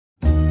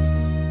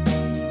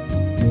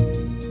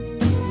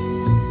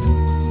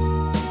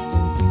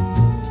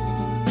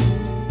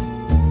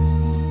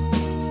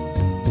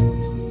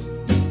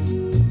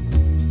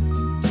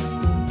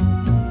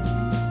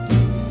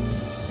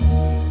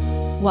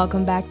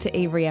Welcome back to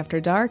Avery After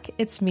Dark.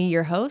 It's me,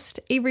 your host,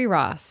 Avery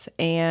Ross,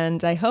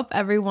 and I hope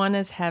everyone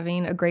is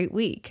having a great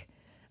week.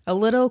 A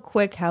little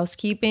quick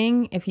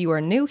housekeeping. If you are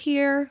new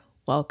here,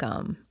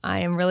 welcome. I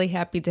am really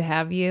happy to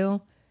have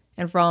you.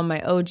 And for all my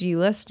OG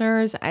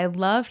listeners, I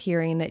love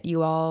hearing that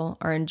you all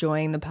are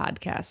enjoying the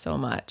podcast so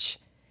much.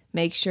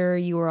 Make sure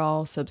you are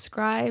all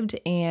subscribed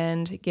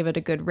and give it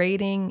a good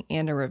rating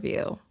and a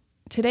review.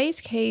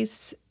 Today's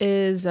case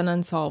is an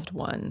unsolved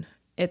one.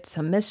 It's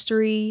a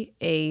mystery,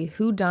 a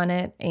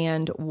whodunit,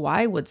 and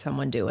why would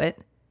someone do it?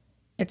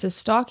 It's a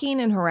stalking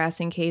and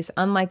harassing case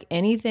unlike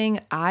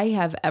anything I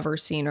have ever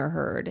seen or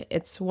heard.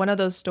 It's one of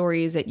those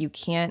stories that you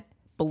can't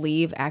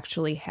believe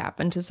actually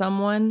happened to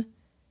someone.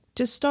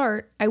 To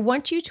start, I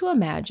want you to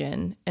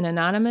imagine an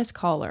anonymous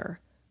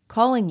caller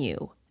calling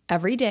you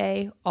every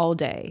day, all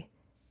day.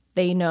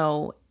 They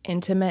know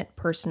intimate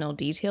personal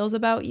details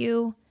about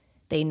you.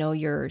 They know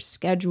your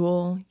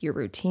schedule, your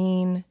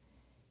routine.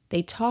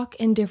 They talk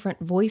in different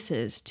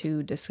voices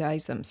to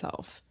disguise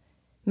themselves,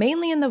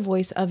 mainly in the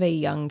voice of a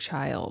young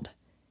child.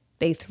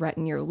 They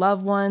threaten your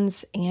loved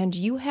ones, and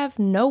you have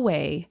no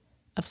way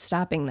of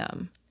stopping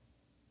them.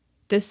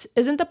 This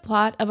isn't the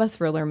plot of a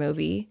thriller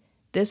movie.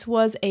 This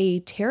was a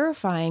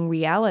terrifying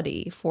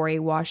reality for a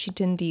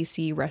Washington,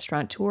 D.C.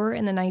 restaurateur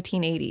in the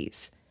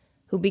 1980s,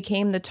 who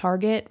became the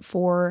target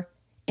for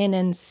an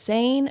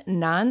insane,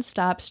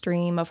 nonstop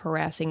stream of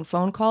harassing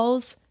phone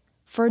calls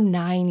for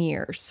 9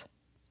 years.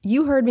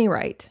 You heard me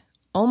right.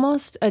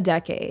 Almost a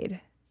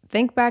decade.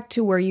 Think back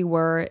to where you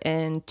were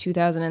in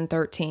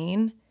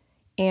 2013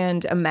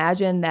 and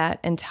imagine that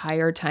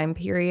entire time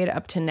period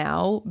up to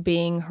now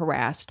being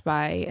harassed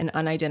by an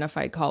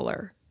unidentified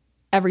caller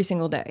every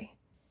single day.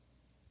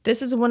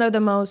 This is one of the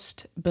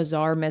most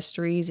bizarre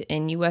mysteries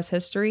in U.S.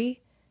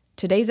 history.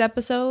 Today's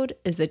episode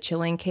is the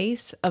chilling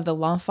case of the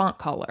L'Enfant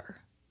caller.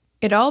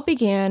 It all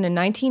began in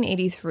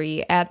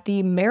 1983 at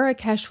the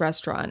Marrakesh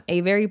restaurant,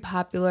 a very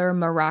popular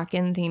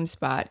Moroccan-themed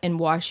spot in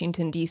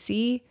Washington,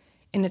 D.C.,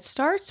 and it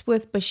starts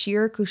with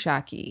Bashir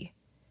Khoushaki.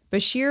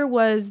 Bashir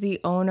was the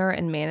owner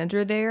and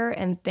manager there,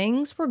 and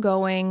things were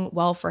going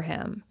well for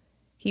him.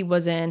 He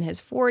was in his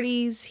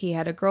 40s, he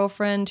had a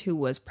girlfriend who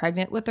was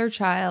pregnant with their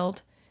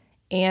child,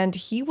 and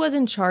he was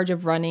in charge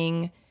of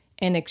running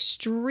an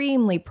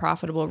extremely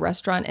profitable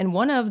restaurant in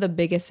one of the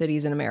biggest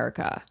cities in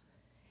America.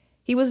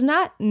 He was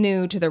not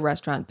new to the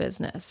restaurant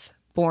business.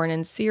 Born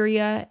in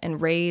Syria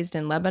and raised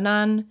in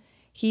Lebanon,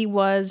 he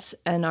was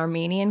an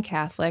Armenian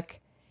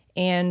Catholic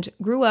and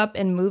grew up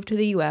and moved to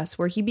the U.S.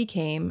 where he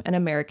became an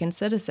American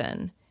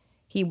citizen.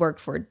 He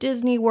worked for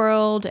Disney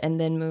World and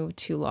then moved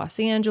to Los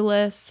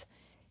Angeles.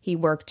 He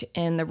worked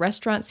in the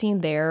restaurant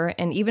scene there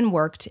and even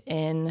worked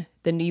in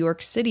the New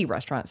York City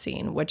restaurant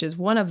scene, which is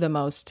one of the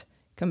most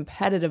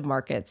competitive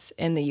markets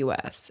in the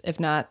U.S., if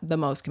not the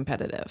most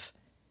competitive.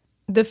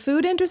 The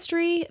food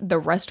industry, the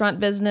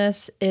restaurant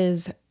business,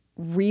 is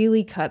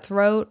really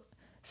cutthroat.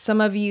 Some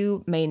of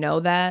you may know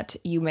that.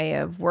 You may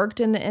have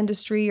worked in the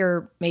industry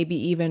or maybe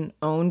even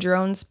owned your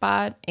own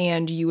spot,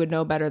 and you would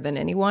know better than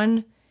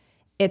anyone.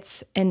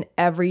 It's an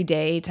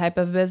everyday type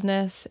of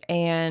business,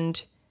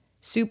 and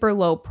super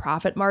low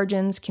profit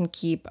margins can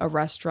keep a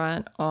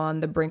restaurant on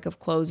the brink of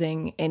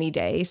closing any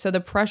day. So the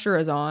pressure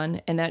is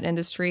on in that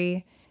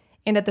industry.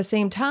 And at the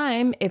same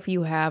time, if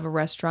you have a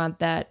restaurant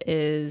that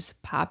is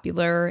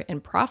popular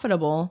and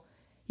profitable,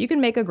 you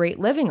can make a great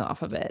living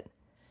off of it.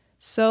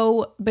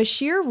 So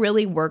Bashir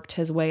really worked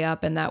his way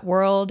up in that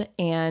world,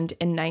 and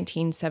in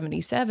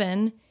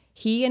 1977,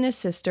 he and his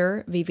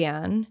sister,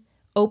 Viviane,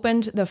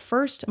 opened the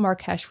first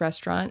Marrakesh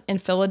restaurant in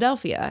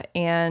Philadelphia,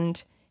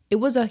 and it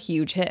was a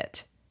huge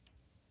hit.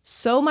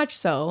 So much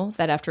so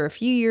that after a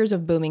few years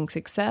of booming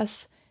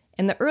success,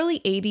 in the early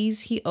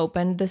 80s, he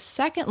opened the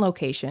second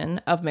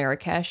location of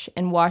Marrakesh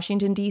in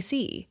Washington,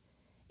 D.C.,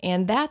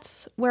 and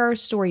that's where our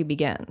story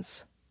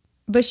begins.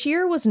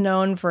 Bashir was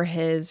known for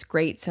his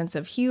great sense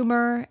of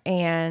humor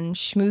and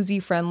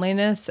schmoozy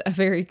friendliness, a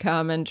very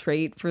common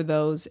trait for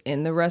those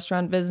in the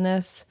restaurant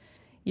business.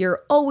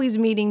 You're always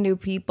meeting new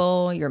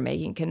people, you're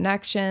making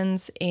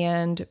connections,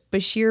 and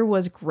Bashir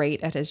was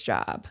great at his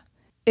job.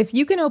 If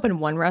you can open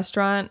one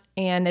restaurant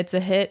and it's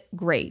a hit,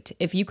 great.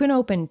 If you can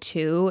open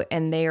two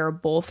and they are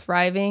both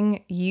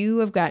thriving, you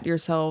have got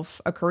yourself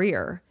a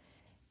career.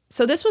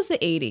 So this was the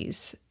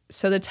 80s.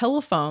 So the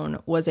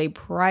telephone was a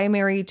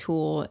primary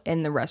tool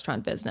in the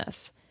restaurant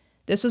business.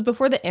 This was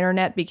before the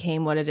internet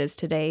became what it is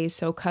today,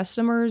 so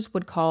customers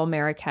would call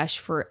Marrakesh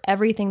for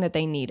everything that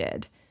they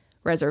needed.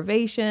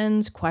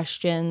 Reservations,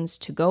 questions,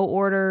 to-go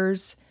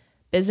orders,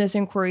 business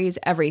inquiries,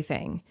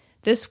 everything.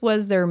 This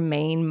was their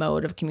main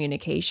mode of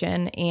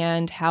communication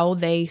and how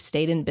they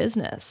stayed in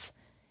business.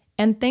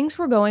 And things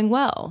were going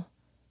well,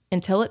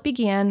 until it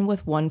began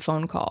with one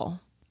phone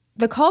call.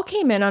 The call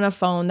came in on a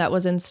phone that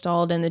was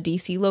installed in the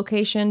DC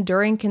location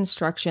during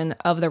construction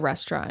of the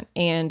restaurant,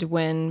 and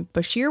when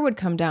Bashir would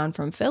come down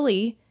from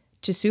Philly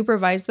to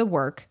supervise the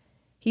work,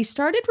 he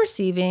started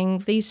receiving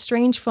these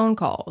strange phone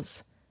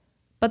calls.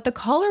 But the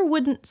caller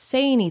wouldn't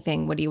say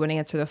anything when he would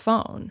answer the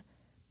phone.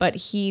 but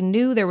he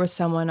knew there was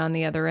someone on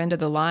the other end of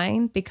the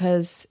line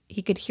because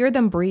he could hear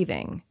them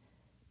breathing,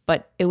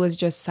 but it was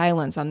just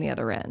silence on the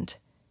other end.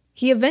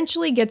 He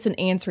eventually gets an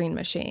answering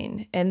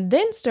machine and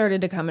then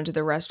started to come into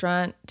the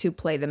restaurant to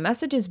play the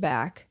messages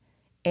back,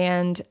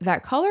 and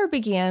that caller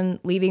began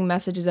leaving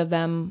messages of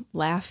them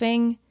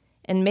laughing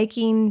and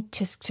making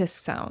tisk-tisk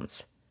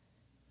sounds.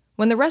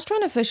 When the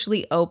restaurant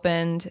officially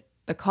opened,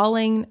 the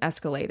calling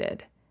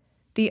escalated.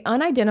 The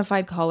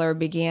unidentified caller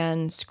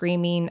began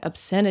screaming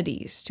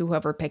obscenities to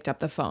whoever picked up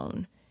the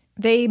phone.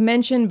 They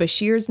mentioned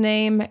Bashir's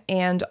name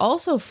and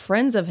also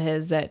friends of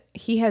his that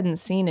he hadn't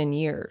seen in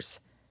years.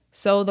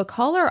 So the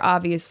caller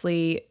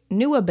obviously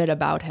knew a bit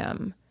about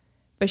him.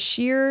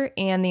 Bashir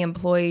and the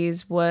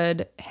employees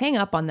would hang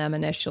up on them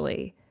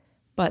initially,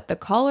 but the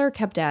caller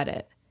kept at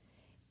it.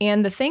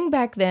 And the thing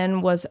back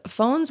then was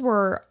phones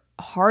were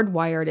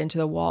hardwired into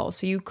the wall,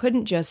 so you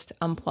couldn't just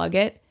unplug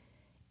it.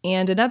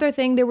 And another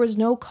thing, there was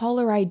no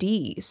caller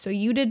ID, so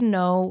you didn't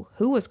know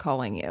who was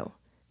calling you.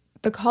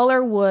 The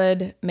caller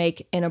would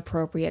make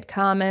inappropriate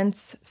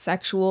comments,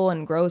 sexual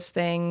and gross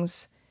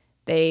things.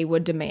 They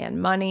would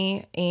demand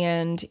money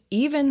and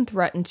even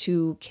threaten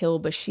to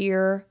kill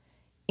Bashir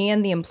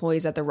and the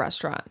employees at the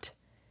restaurant.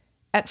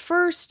 At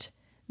first,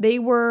 they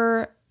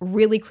were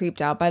really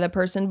creeped out by the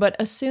person, but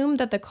assumed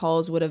that the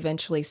calls would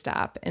eventually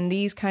stop. In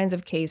these kinds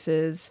of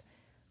cases,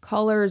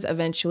 callers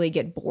eventually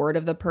get bored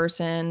of the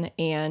person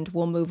and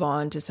will move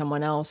on to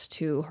someone else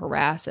to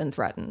harass and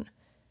threaten.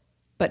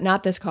 But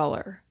not this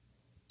caller.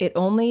 It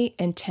only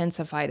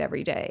intensified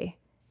every day.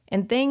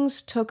 And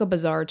things took a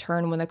bizarre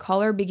turn when the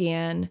caller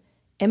began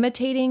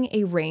imitating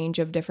a range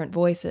of different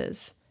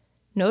voices,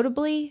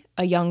 notably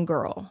a young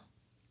girl.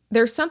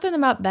 There's something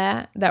about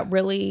that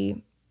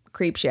really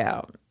creeps you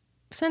out,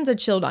 sends a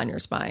chill down your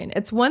spine.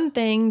 It's one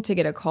thing to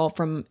get a call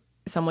from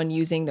someone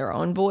using their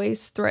own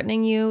voice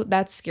threatening you.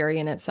 That's scary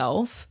in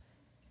itself.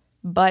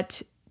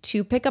 But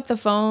to pick up the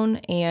phone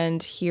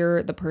and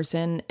hear the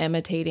person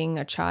imitating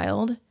a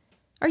child,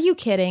 are you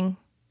kidding?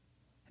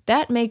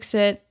 That makes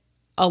it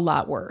a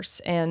lot worse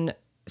and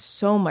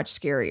so much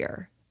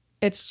scarier.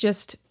 It's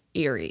just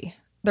eerie.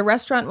 The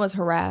restaurant was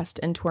harassed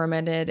and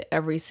tormented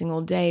every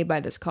single day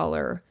by this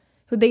caller,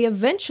 who they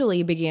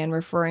eventually began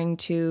referring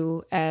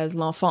to as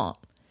l'enfant,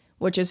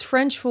 which is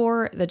French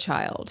for the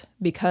child,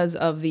 because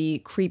of the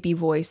creepy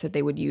voice that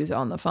they would use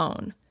on the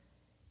phone.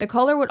 The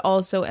caller would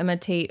also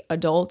imitate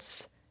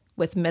adults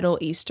with Middle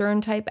Eastern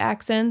type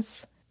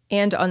accents,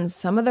 and on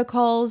some of the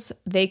calls,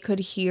 they could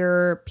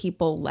hear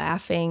people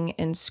laughing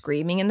and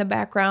screaming in the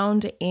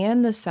background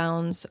and the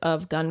sounds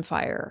of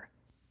gunfire.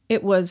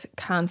 It was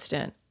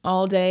constant,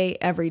 all day,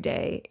 every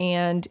day,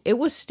 and it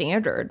was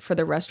standard for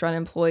the restaurant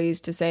employees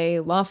to say,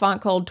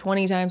 "L'enfant called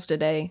 20 times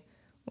today,"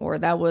 or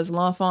 "that was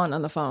l'enfant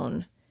on the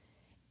phone."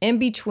 In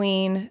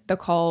between the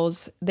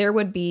calls, there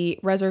would be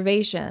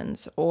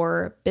reservations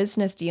or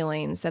business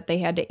dealings that they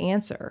had to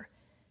answer.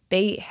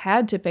 They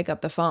had to pick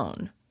up the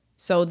phone,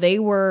 so they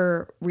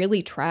were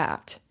really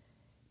trapped.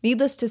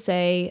 Needless to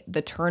say,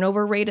 the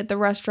turnover rate at the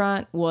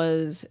restaurant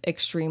was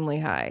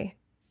extremely high.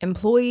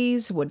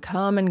 Employees would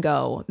come and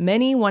go,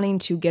 many wanting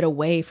to get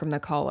away from the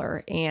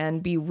caller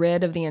and be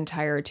rid of the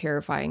entire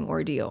terrifying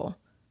ordeal.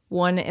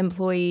 One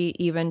employee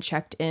even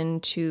checked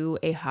into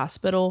a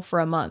hospital for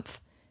a month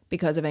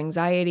because of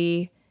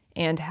anxiety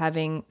and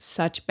having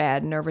such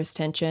bad nervous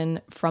tension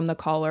from the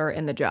caller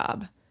in the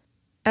job.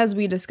 As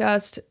we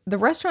discussed, the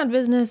restaurant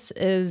business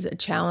is a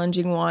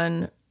challenging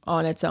one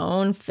on its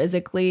own.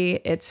 Physically,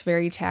 it's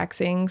very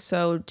taxing.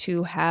 So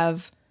to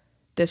have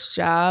this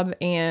job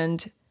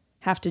and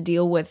have to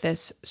deal with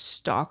this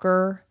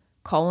stalker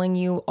calling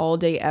you all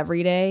day,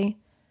 every day,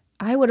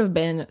 I would have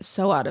been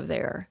so out of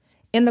there.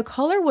 And the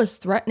caller was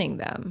threatening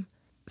them.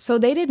 So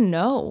they didn't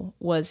know,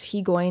 was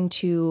he going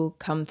to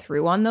come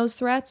through on those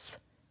threats?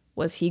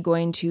 Was he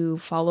going to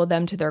follow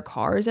them to their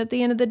cars at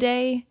the end of the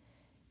day?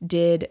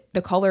 Did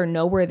the caller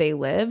know where they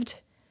lived?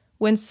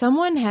 When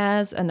someone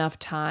has enough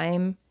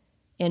time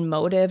and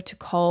motive to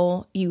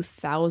call you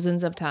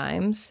thousands of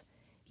times,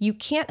 you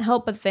can't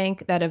help but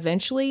think that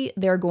eventually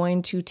they're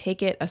going to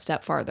take it a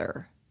step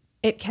farther.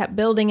 It kept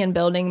building and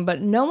building,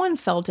 but no one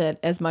felt it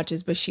as much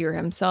as Bashir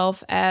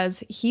himself,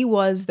 as he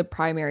was the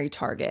primary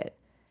target.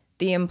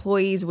 The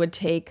employees would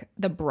take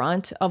the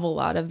brunt of a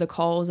lot of the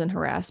calls and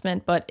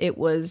harassment, but it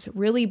was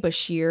really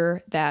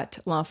Bashir that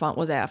l'enfant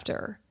was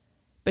after.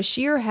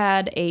 Bashir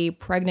had a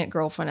pregnant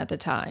girlfriend at the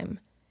time,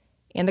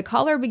 and the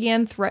caller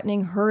began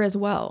threatening her as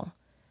well.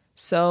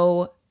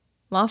 So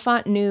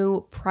l'enfant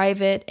knew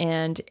private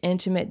and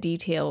intimate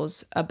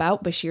details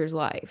about Bashir's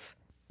life.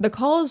 The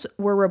calls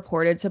were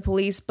reported to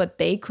police, but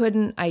they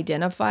couldn't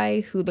identify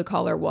who the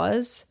caller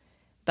was,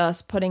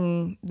 thus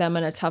putting them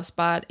in a tough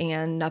spot,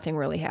 and nothing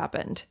really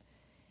happened.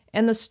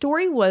 And the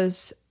story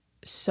was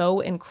so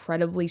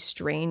incredibly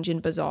strange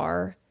and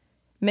bizarre.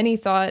 Many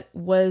thought,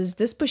 was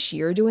this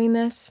Bashir doing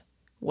this?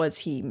 Was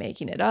he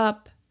making it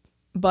up?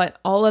 But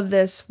all of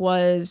this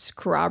was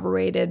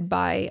corroborated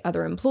by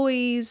other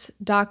employees,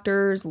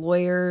 doctors,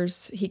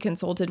 lawyers he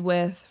consulted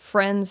with,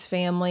 friends,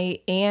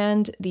 family,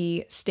 and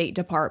the State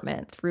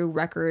Department through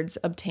records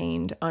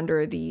obtained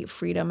under the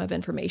Freedom of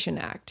Information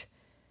Act.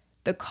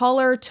 The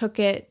caller took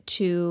it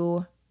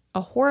to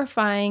a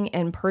horrifying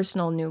and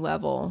personal new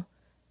level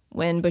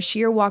when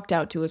Bashir walked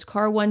out to his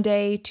car one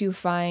day to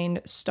find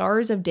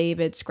Stars of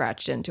David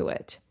scratched into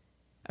it.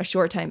 A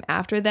short time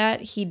after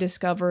that, he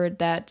discovered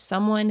that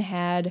someone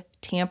had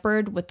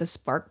tampered with the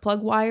spark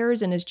plug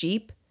wires in his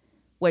Jeep,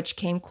 which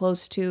came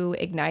close to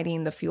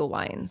igniting the fuel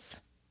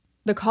lines.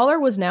 The caller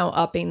was now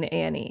upping the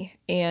ante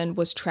and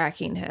was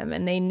tracking him,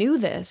 and they knew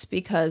this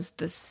because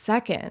the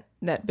second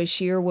that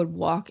Bashir would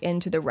walk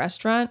into the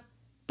restaurant,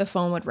 the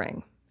phone would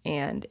ring,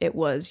 and it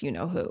was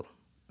you-know-who.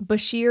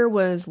 Bashir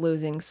was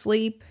losing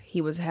sleep,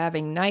 he was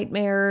having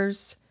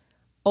nightmares,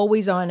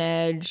 always on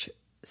edge,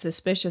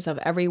 suspicious of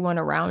everyone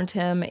around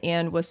him,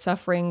 and was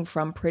suffering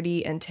from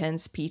pretty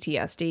intense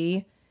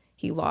PTSD.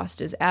 He lost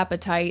his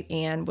appetite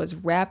and was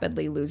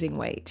rapidly losing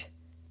weight.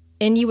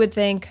 And you would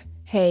think,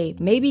 hey,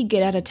 maybe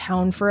get out of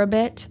town for a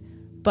bit.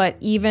 But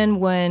even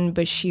when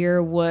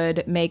Bashir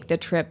would make the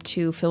trip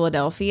to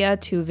Philadelphia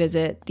to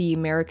visit the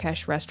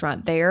Marrakesh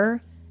restaurant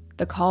there,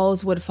 the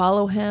calls would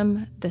follow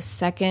him the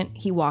second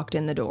he walked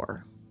in the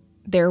door.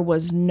 There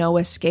was no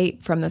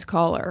escape from this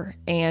caller,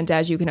 and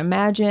as you can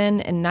imagine,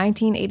 in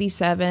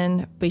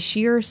 1987,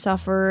 Bashir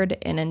suffered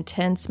an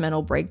intense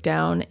mental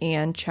breakdown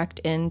and checked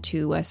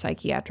into a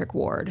psychiatric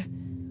ward.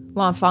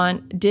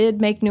 L'Enfant did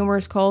make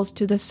numerous calls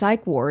to the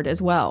psych ward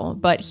as well,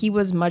 but he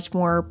was much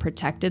more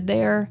protected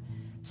there.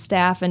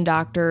 Staff and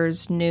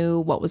doctors knew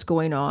what was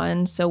going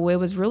on, so it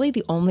was really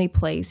the only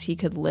place he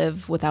could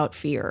live without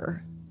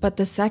fear. But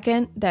the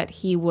second that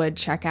he would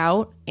check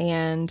out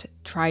and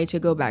try to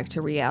go back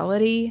to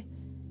reality,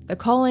 the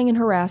calling and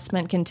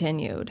harassment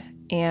continued,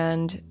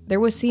 and there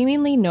was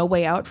seemingly no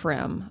way out for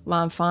him.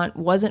 L'Enfant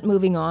wasn't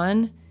moving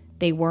on,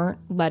 they weren't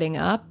letting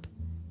up,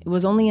 it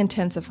was only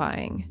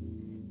intensifying.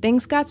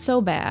 Things got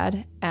so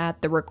bad,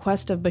 at the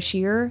request of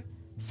Bashir,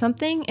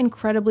 something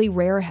incredibly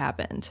rare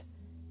happened.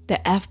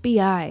 The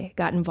FBI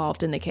got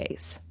involved in the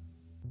case.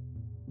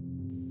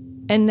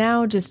 And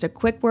now just a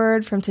quick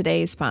word from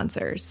today's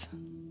sponsors.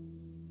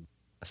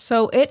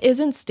 So it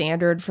isn't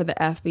standard for the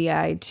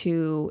FBI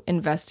to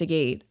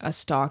investigate a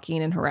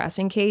stalking and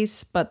harassing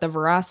case, but the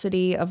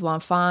veracity of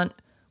L'Enfant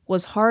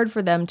was hard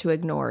for them to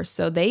ignore,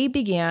 so they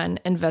began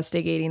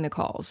investigating the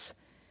calls.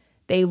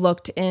 They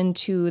looked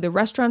into the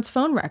restaurant's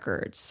phone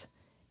records,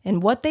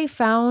 and what they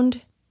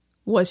found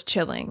was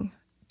chilling.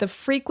 The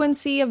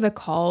frequency of the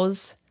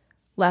calls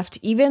left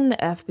even the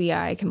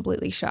FBI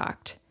completely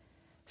shocked.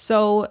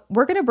 So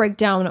we're going to break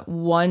down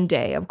one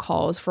day of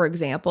calls, for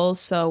example,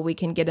 so we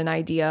can get an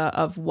idea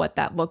of what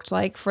that looked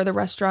like for the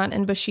restaurant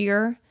in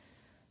Bashir.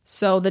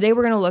 So the day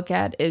we're going to look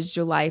at is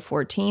July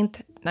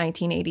 14th,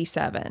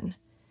 1987.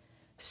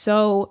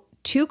 So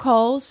 2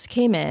 calls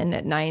came in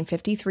at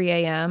 9:53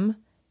 a.m.,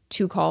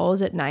 2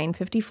 calls at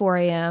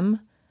 9:54 a.m.,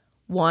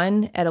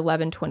 1 at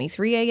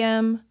 11:23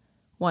 a.m.,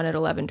 1 at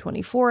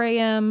 11:24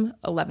 a.m.,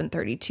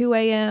 11:32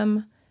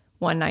 a.m.,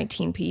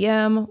 1:19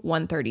 p.m.,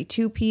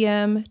 1:32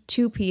 p.m.,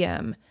 2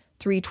 p.m.,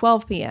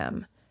 3:12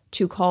 p.m.,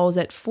 2 calls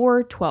at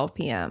 4:12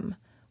 p.m.,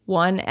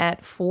 1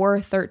 at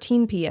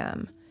 4:13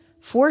 p.m.,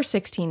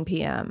 4:16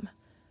 p.m.,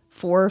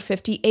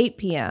 4:58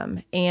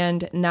 p.m.,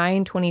 and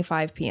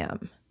 9:25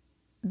 p.m.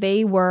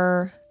 They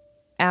were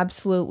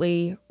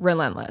absolutely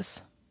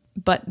relentless.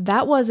 But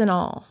that wasn't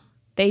all.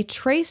 They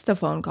traced the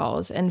phone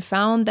calls and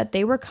found that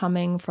they were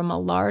coming from a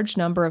large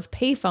number of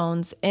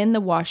payphones in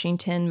the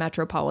Washington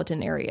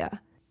metropolitan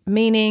area.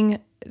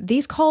 Meaning,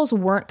 these calls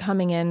weren't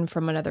coming in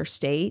from another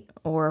state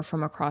or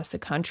from across the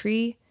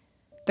country.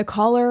 The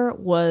caller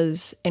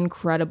was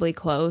incredibly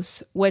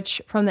close,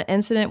 which from the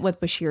incident with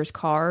Bashir's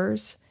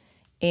cars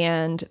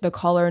and the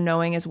caller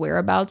knowing his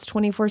whereabouts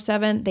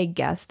 24/7, they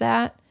guessed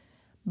that,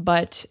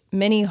 but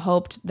many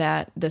hoped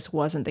that this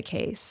wasn't the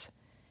case.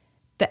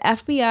 The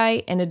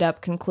FBI ended up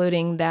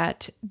concluding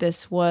that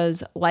this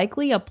was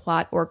likely a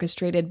plot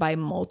orchestrated by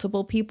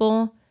multiple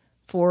people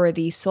for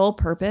the sole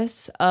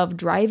purpose of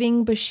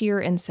driving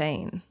Bashir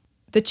insane.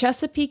 The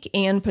Chesapeake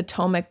and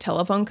Potomac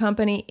Telephone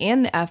Company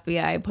and the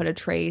FBI put a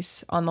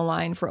trace on the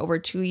line for over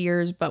 2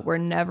 years, but were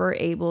never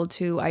able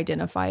to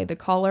identify the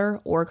caller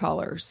or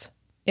callers.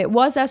 It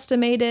was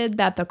estimated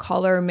that the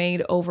caller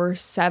made over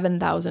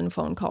 7,000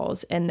 phone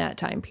calls in that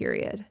time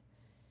period.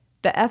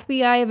 The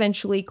FBI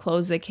eventually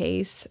closed the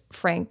case.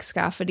 Frank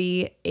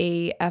Scafidi,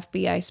 a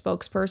FBI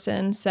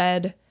spokesperson,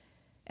 said,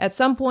 "At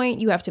some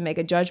point, you have to make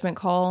a judgment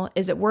call.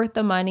 Is it worth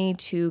the money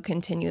to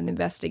continue the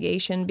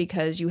investigation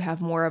because you have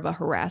more of a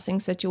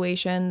harassing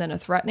situation than a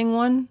threatening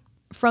one?"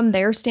 From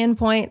their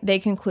standpoint, they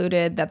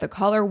concluded that the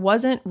caller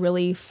wasn't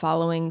really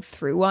following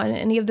through on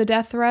any of the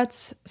death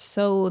threats,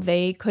 so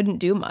they couldn't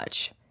do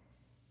much.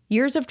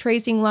 Years of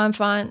tracing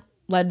L'Enfant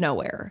led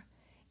nowhere,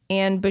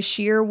 and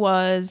Bashir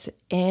was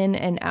in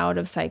and out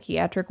of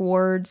psychiatric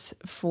wards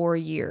for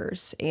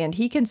years, and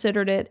he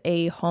considered it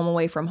a home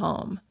away from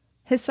home.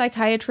 His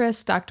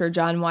psychiatrist, Dr.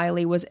 John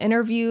Wiley, was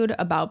interviewed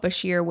about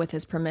Bashir with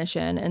his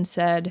permission and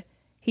said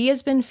he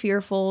has been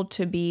fearful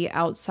to be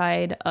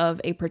outside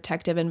of a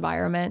protective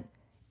environment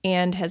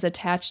and has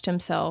attached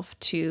himself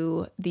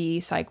to the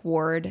psych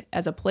ward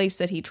as a place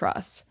that he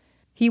trusts.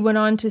 He went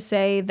on to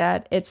say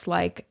that it's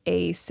like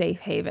a safe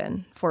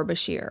haven for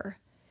Bashir.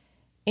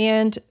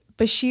 And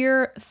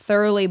Bashir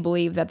thoroughly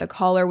believed that the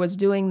caller was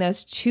doing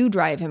this to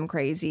drive him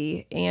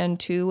crazy and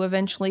to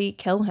eventually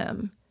kill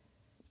him.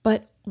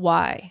 But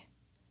why?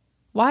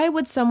 Why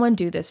would someone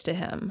do this to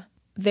him?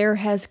 There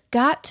has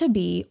got to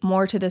be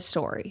more to this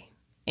story,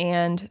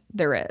 and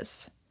there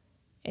is.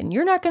 And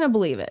you're not going to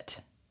believe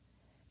it.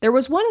 There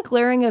was one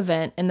glaring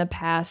event in the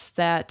past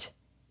that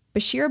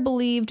Bashir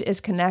believed is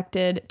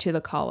connected to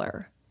the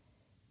caller,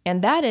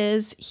 and that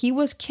is he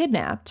was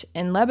kidnapped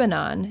in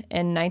Lebanon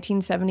in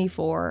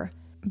 1974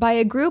 by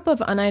a group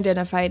of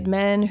unidentified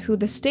men who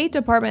the State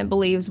Department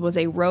believes was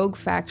a rogue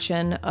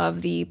faction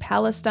of the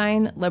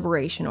Palestine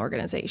Liberation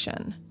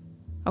Organization.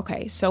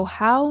 Okay, so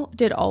how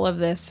did all of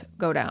this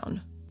go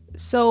down?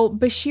 So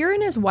Bashir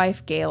and his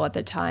wife Gail at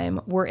the time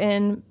were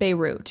in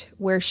Beirut,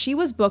 where she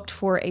was booked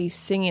for a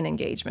singing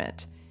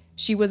engagement.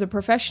 She was a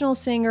professional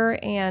singer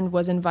and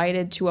was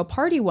invited to a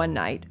party one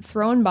night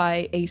thrown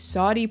by a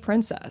Saudi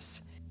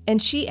princess,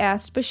 and she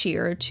asked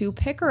Bashir to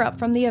pick her up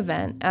from the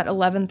event at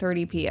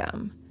 11:30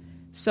 p.m.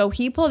 So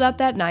he pulled up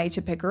that night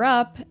to pick her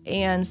up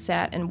and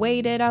sat and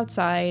waited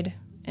outside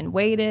and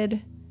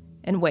waited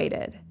and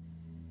waited.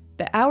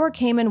 The hour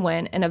came and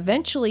went, and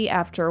eventually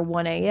after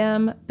 1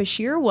 a.m.,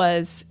 Bashir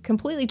was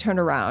completely turned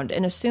around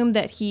and assumed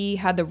that he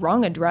had the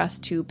wrong address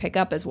to pick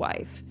up his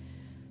wife.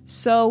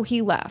 So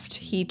he left.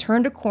 He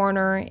turned a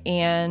corner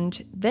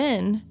and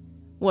then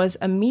was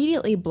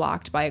immediately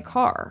blocked by a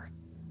car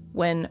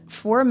when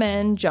 4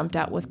 men jumped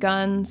out with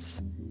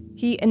guns.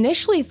 He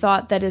initially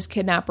thought that his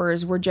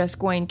kidnappers were just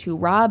going to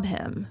rob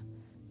him,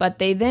 but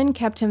they then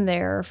kept him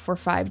there for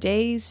 5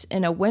 days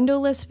in a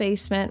windowless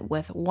basement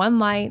with one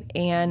light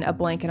and a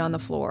blanket on the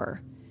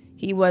floor.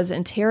 He was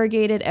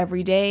interrogated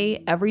every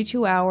day, every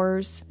 2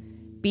 hours,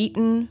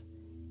 beaten,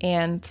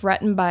 and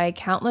threatened by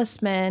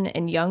countless men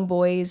and young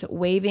boys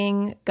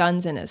waving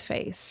guns in his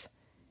face.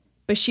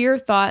 Bashir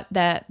thought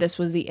that this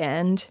was the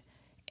end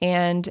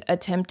and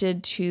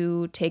attempted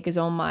to take his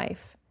own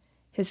life.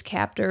 His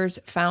captors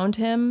found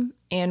him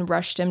and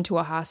rushed him to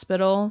a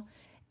hospital,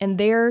 and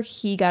there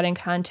he got in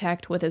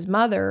contact with his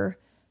mother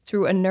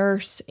through a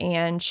nurse,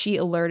 and she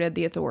alerted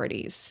the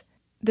authorities.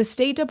 The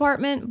State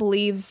Department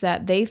believes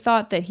that they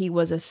thought that he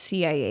was a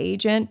CIA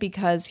agent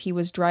because he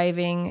was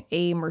driving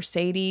a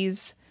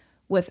Mercedes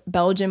with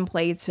Belgian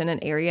plates in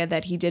an area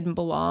that he didn't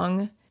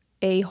belong.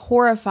 A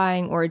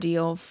horrifying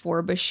ordeal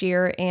for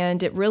Bashir,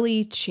 and it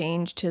really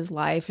changed his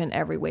life in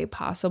every way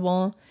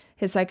possible.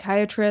 His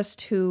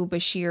psychiatrist, who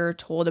Bashir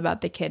told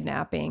about the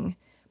kidnapping,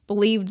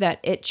 believed that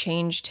it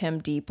changed him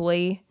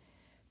deeply.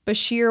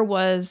 Bashir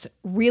was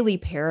really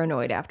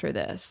paranoid after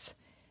this,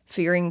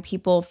 fearing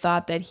people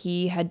thought that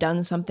he had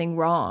done something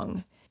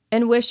wrong,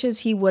 and wishes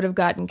he would have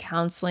gotten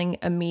counseling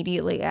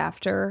immediately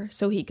after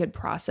so he could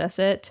process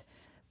it.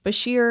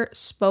 Bashir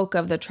spoke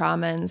of the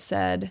trauma and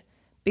said,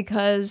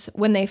 because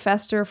when they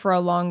fester for a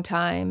long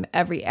time,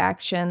 every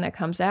action that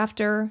comes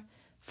after,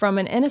 from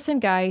an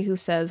innocent guy who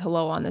says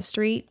hello on the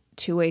street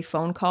to a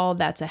phone call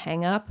that's a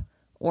hang-up,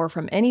 or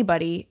from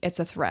anybody, it's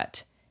a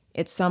threat.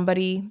 It's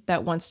somebody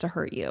that wants to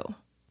hurt you.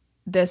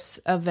 This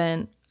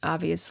event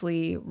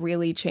obviously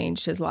really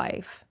changed his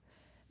life.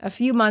 A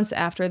few months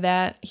after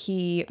that,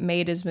 he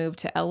made his move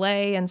to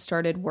LA and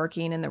started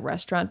working in the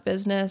restaurant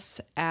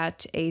business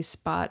at a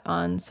spot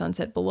on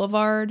Sunset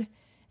Boulevard,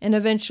 and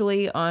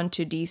eventually on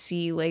to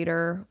DC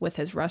later with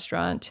his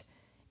restaurant,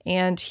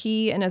 and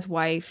he and his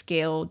wife,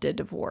 Gail, did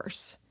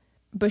divorce.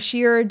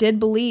 Bashir did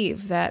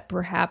believe that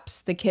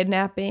perhaps the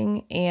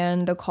kidnapping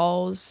and the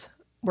calls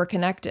were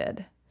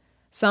connected.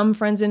 Some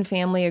friends and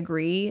family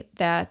agree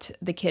that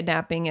the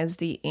kidnapping is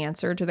the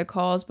answer to the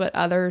calls, but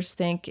others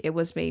think it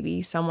was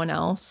maybe someone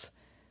else.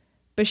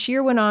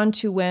 Bashir went on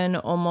to win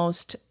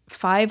almost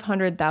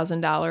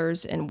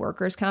 $500,000 in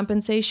workers'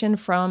 compensation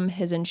from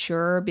his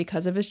insurer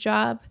because of his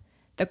job.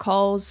 The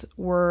calls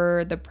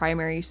were the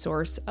primary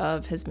source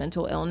of his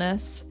mental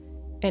illness.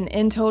 And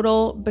in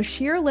total,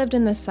 Bashir lived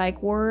in the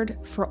psych ward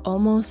for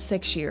almost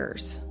 6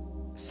 years.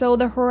 So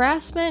the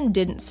harassment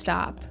didn't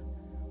stop.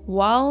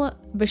 While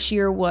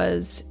Bashir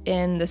was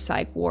in the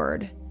psych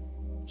ward,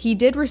 he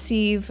did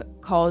receive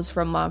calls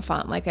from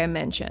L'Enfant, like I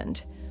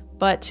mentioned.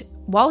 But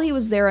while he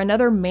was there,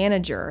 another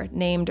manager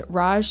named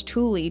Raj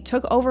Tooley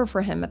took over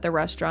for him at the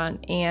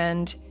restaurant,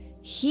 and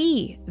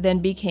he then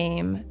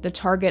became the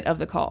target of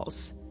the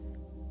calls.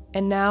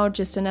 And now,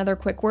 just another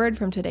quick word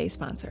from today's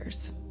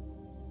sponsors.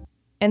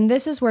 And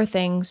this is where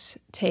things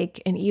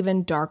take an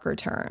even darker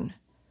turn.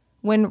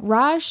 When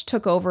Raj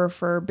took over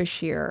for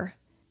Bashir,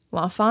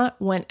 L'Enfant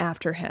went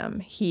after him.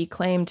 He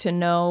claimed to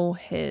know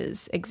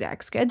his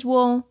exact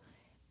schedule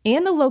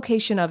and the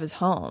location of his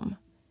home.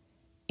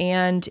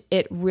 And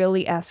it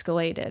really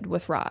escalated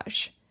with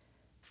Raj.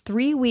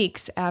 3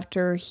 weeks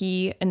after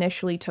he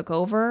initially took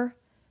over,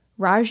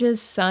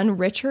 Raj's son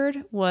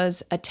Richard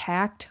was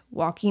attacked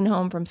walking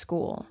home from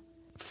school.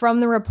 From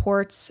the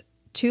reports,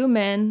 2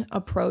 men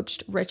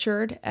approached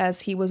Richard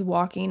as he was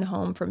walking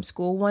home from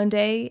school one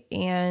day,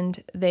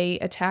 and they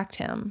attacked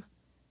him.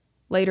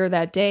 Later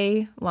that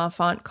day,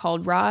 L'Enfant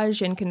called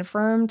Raj and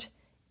confirmed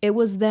it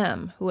was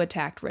them who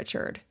attacked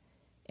Richard.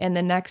 And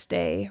the next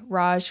day,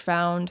 Raj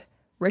found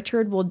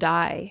 "Richard will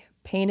die"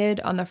 painted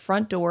on the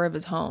front door of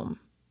his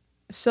home.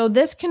 So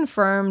this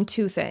confirmed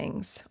 2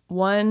 things.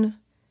 1,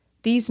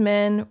 these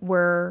men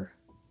were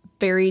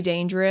very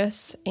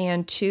dangerous,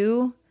 and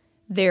 2,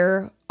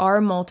 there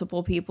are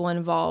multiple people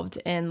involved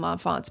in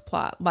L'Enfant's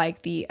plot,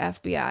 like the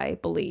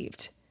FBI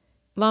believed.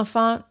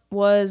 L'Enfant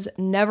was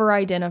never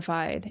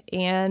identified,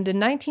 and in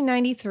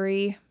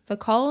 1993, the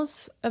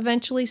calls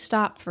eventually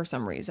stopped for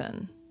some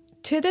reason.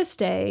 To this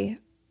day,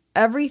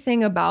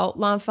 everything about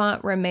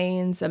L'Enfant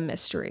remains a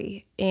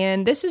mystery,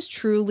 and this is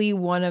truly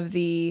one of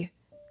the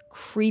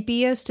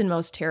creepiest and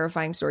most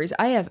terrifying stories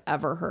I have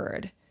ever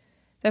heard.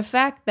 The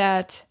fact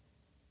that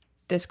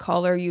this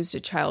caller used a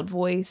child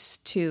voice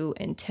to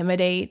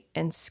intimidate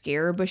and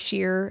scare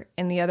Bashir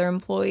and the other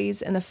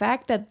employees, and the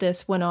fact that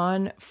this went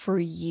on for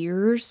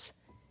years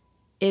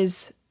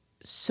is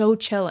so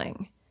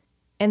chilling.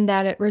 And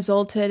that it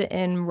resulted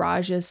in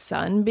Raj's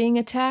son being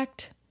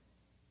attacked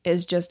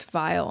is just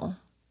vile.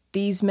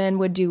 These men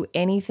would do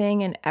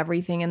anything and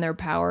everything in their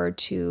power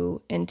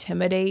to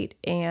intimidate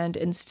and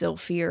instill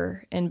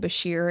fear in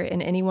Bashir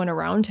and anyone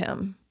around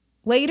him.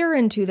 Later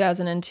in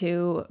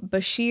 2002,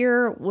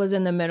 Bashir was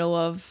in the middle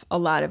of a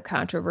lot of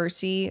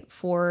controversy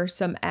for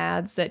some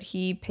ads that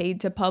he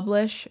paid to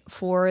publish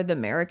for the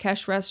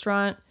Marrakesh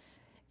restaurant,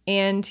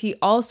 and he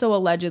also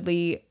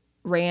allegedly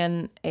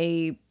ran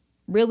a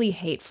really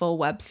hateful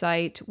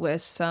website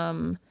with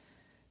some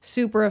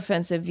super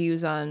offensive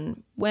views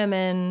on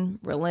women,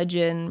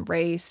 religion,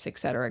 race,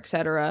 etc.,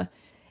 etc.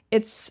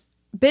 It's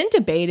been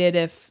debated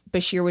if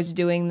Bashir was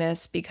doing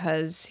this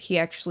because he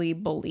actually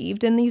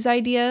believed in these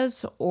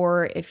ideas,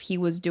 or if he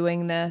was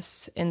doing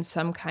this in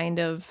some kind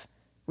of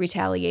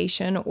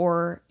retaliation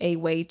or a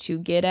way to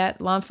get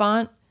at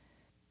L'Enfant.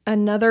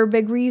 Another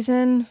big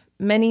reason,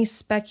 many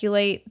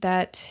speculate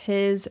that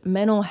his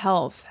mental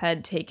health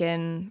had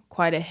taken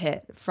quite a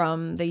hit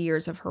from the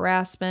years of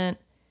harassment,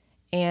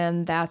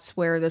 and that's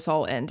where this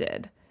all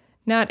ended.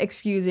 Not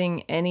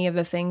excusing any of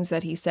the things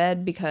that he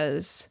said,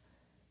 because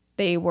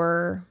they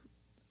were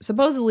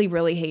supposedly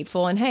really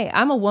hateful. And hey,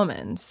 I'm a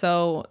woman,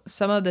 so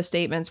some of the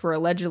statements were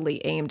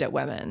allegedly aimed at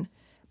women.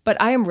 But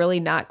I am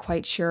really not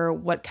quite sure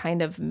what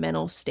kind of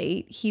mental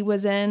state he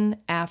was in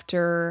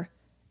after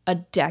a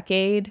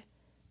decade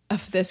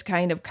of this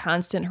kind of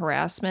constant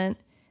harassment,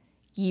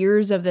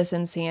 years of this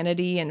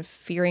insanity and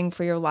fearing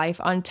for your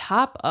life, on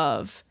top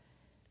of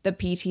the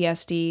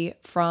PTSD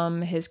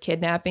from his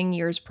kidnapping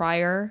years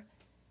prior.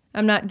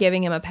 I'm not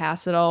giving him a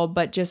pass at all,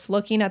 but just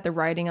looking at the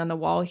writing on the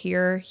wall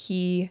here,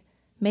 he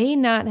may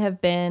not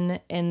have been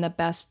in the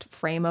best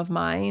frame of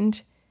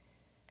mind.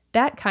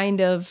 That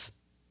kind of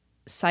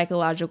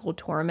psychological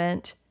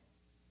torment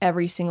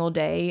every single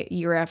day,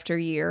 year after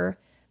year,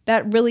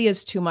 that really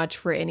is too much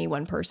for any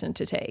one person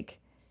to take.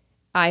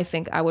 I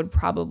think I would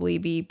probably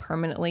be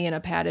permanently in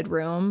a padded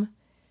room.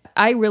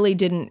 I really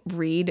didn't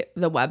read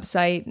the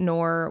website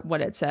nor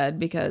what it said,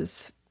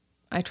 because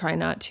I try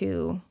not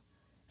to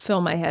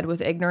fill my head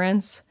with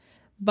ignorance.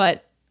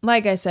 But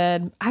like I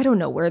said, I don't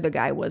know where the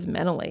guy was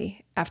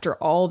mentally after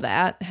all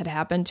that had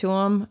happened to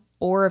him,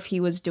 or if he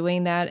was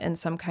doing that in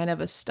some kind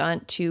of a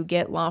stunt to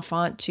get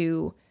L'Enfant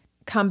to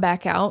come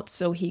back out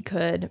so he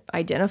could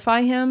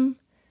identify him.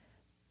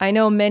 I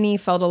know many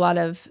felt a lot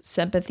of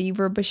sympathy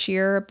for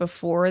Bashir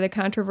before the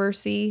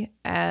controversy,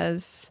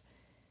 as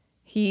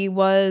he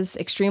was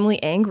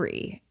extremely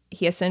angry.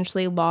 He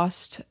essentially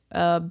lost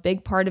a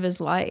big part of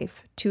his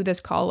life to this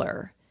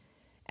caller.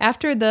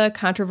 After the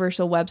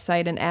controversial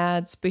website and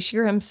ads,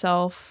 Bashir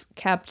himself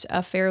kept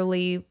a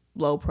fairly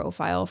low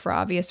profile for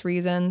obvious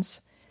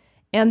reasons.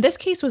 And this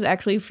case was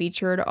actually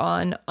featured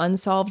on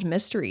Unsolved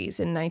Mysteries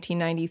in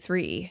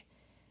 1993.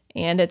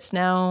 And it's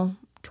now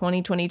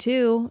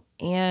 2022,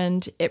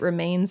 and it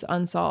remains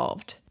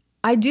unsolved.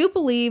 I do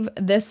believe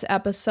this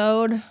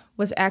episode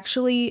was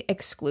actually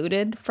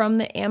excluded from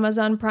the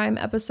Amazon Prime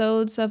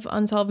episodes of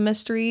Unsolved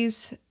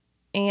Mysteries.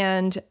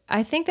 And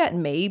I think that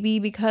may be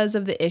because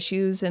of the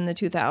issues in the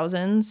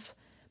 2000s,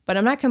 but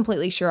I'm not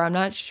completely sure. I'm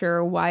not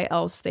sure why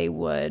else they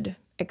would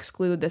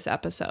exclude this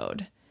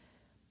episode.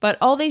 But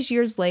all these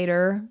years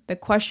later, the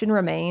question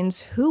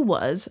remains, who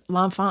was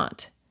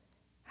L'Enfant?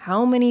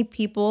 How many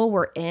people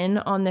were in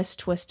on this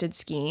twisted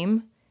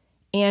scheme?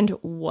 And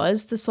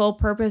was the sole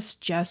purpose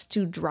just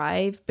to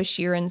drive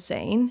Bashir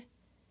insane?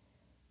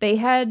 They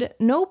had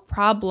no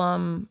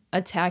problem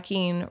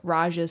attacking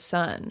Raj's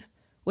son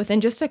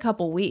within just a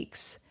couple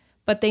weeks,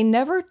 but they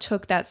never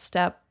took that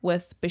step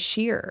with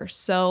Bashir.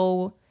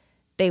 So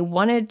they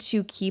wanted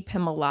to keep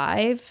him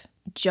alive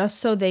just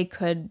so they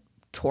could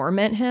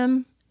torment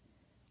him.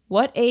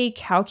 What a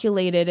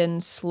calculated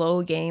and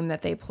slow game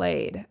that they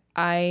played.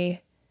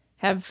 I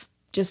have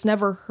just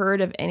never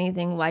heard of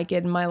anything like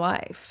it in my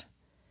life.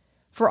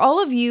 For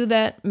all of you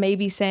that may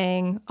be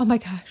saying, oh my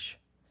gosh,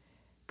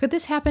 could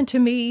this happen to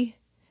me?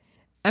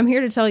 I'm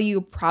here to tell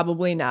you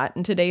probably not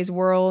in today's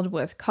world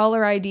with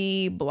caller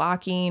ID,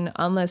 blocking,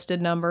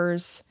 unlisted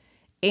numbers,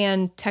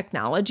 and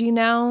technology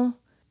now.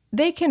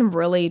 They can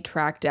really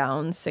track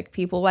down sick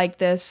people like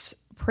this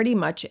pretty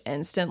much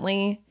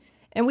instantly.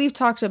 And we've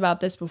talked about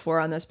this before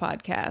on this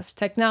podcast.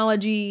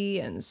 Technology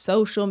and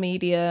social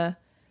media,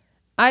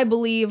 I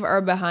believe,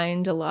 are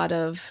behind a lot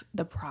of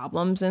the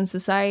problems in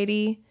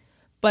society,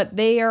 but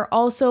they are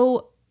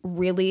also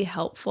really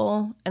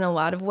helpful in a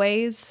lot of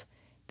ways.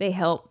 They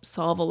help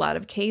solve a lot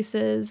of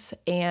cases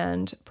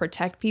and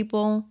protect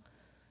people.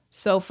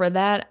 So for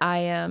that, I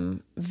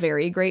am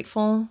very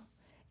grateful.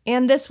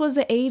 And this was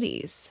the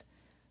 80s.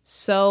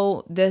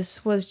 So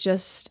this was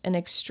just an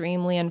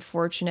extremely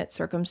unfortunate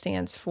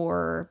circumstance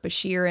for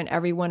Bashir and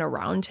everyone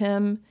around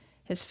him,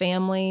 his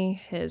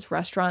family, his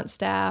restaurant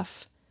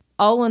staff.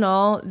 All in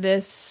all,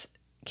 this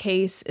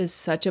case is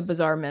such a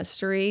bizarre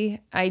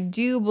mystery. I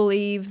do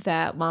believe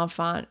that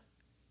L'Enfant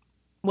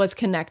was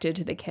connected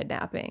to the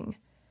kidnapping.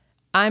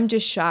 I'm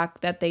just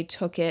shocked that they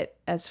took it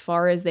as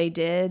far as they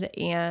did,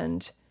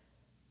 and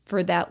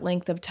for that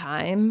length of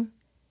time,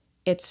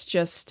 it's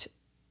just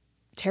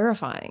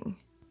terrifying.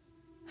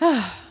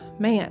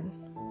 Man,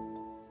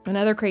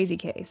 another crazy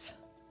case.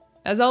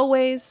 As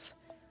always,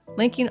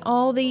 linking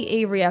all the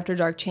Avery After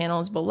Dark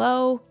channels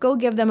below. Go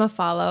give them a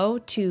follow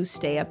to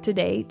stay up to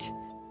date.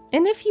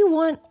 And if you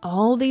want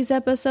all these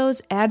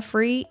episodes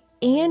ad-free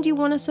and you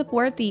want to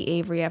support the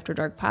Avery After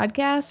Dark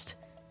podcast,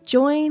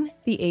 join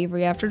the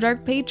Avery After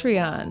Dark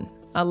Patreon.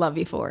 I'll love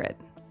you for it.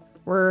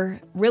 We're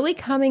really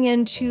coming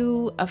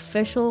into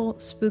official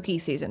spooky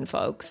season,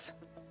 folks.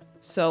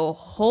 So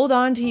hold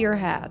on to your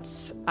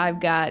hats. I've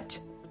got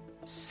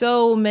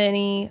so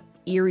many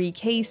eerie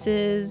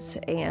cases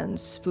and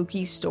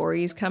spooky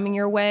stories coming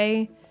your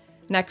way.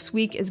 Next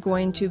week is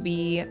going to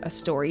be a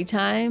story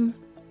time,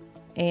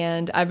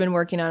 and I've been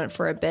working on it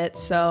for a bit,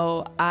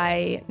 so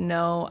I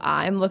know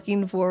I'm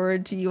looking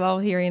forward to you all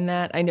hearing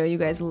that. I know you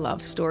guys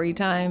love story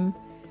time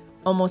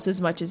almost as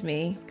much as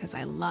me, because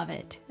I love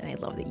it, and I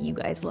love that you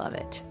guys love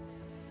it.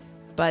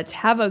 But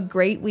have a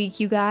great week,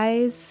 you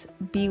guys.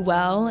 Be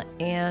well,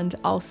 and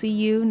I'll see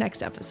you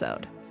next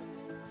episode.